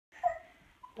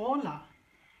Hola,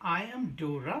 I am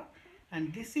Dora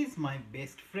and this is my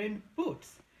best friend Boots.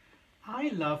 I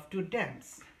love to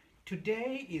dance.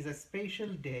 Today is a special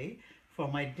day for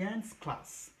my dance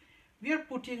class. We are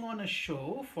putting on a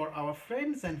show for our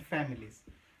friends and families.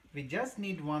 We just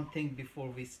need one thing before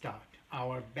we start,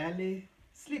 our ballet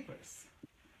slippers.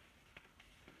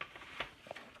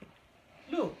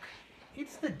 Look,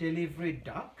 it's the delivery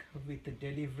duck with the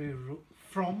delivery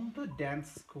from the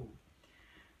dance school.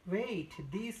 Wait,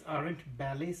 these aren't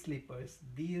ballet slippers.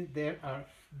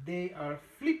 They are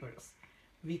flippers.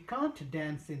 We can't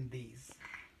dance in these.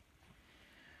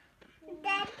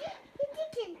 Daddy,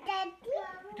 it is Daddy.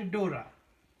 It's Dora.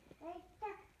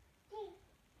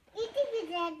 It is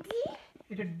Daddy.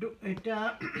 এটা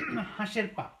হাঁসের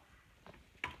পা।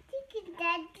 It is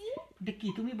Daddy. এটা কি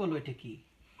তুমি বলো এটা কি?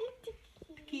 It is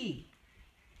কি?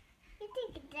 It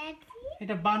is Daddy.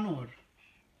 এটা বানর।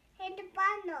 And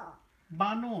Bano.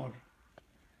 বানর।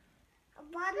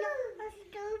 Bano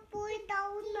still put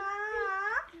down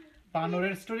now.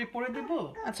 বানরের স্টোরি পড়ে দেব?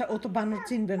 আচ্ছা ও তো বানর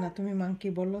চিনবে না, তুমি মাংকি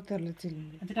বললো তাহলে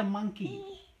চিনবে। আচ্ছা এটা monkey.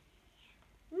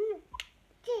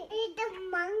 It's a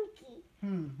monkey.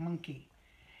 Monkey.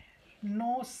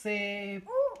 No se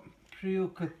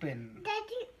preocupen.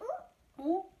 Daddy,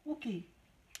 Okay.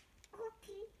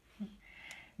 okay.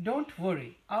 Don't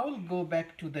worry. I will go back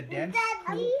to the dance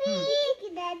Daddy, school.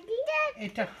 Daddy.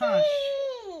 এটা হাঁস।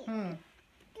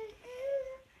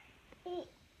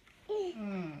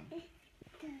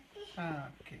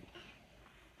 Okay.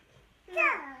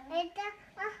 Это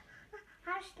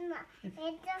Hasna.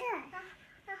 Это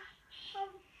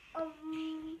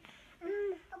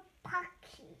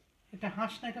পাখি। এটা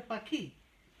হাঁস না এটা পাখি?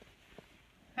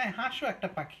 হ্যাঁ হাঁসও একটা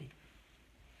পাখি।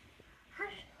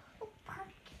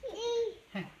 পাখি।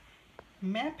 হ্যাঁ।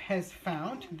 Map has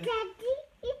found the Daddy,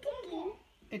 এটা কি?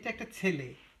 এটা একটা ছেলে।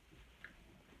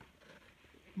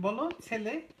 বলো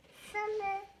ছেলে।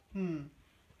 ছেলে। হুম।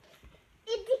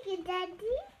 এটা কি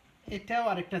Daddy? এটাও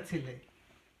আরেকটা ছেলে।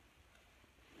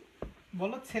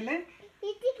 বলো ছেলে।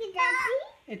 এটা কি Daddy?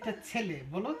 এটা ছেলে।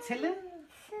 বলো ছেলে।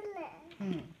 ছেলে।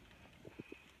 Hmm.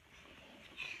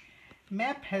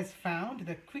 Map has found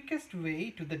the quickest way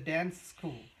to the dance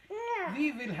school. We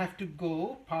will have to go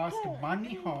past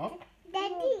Bunny Hop.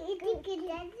 Daddy, এটা কি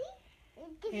Daddy?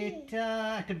 এটা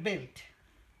একটা বেল্ট।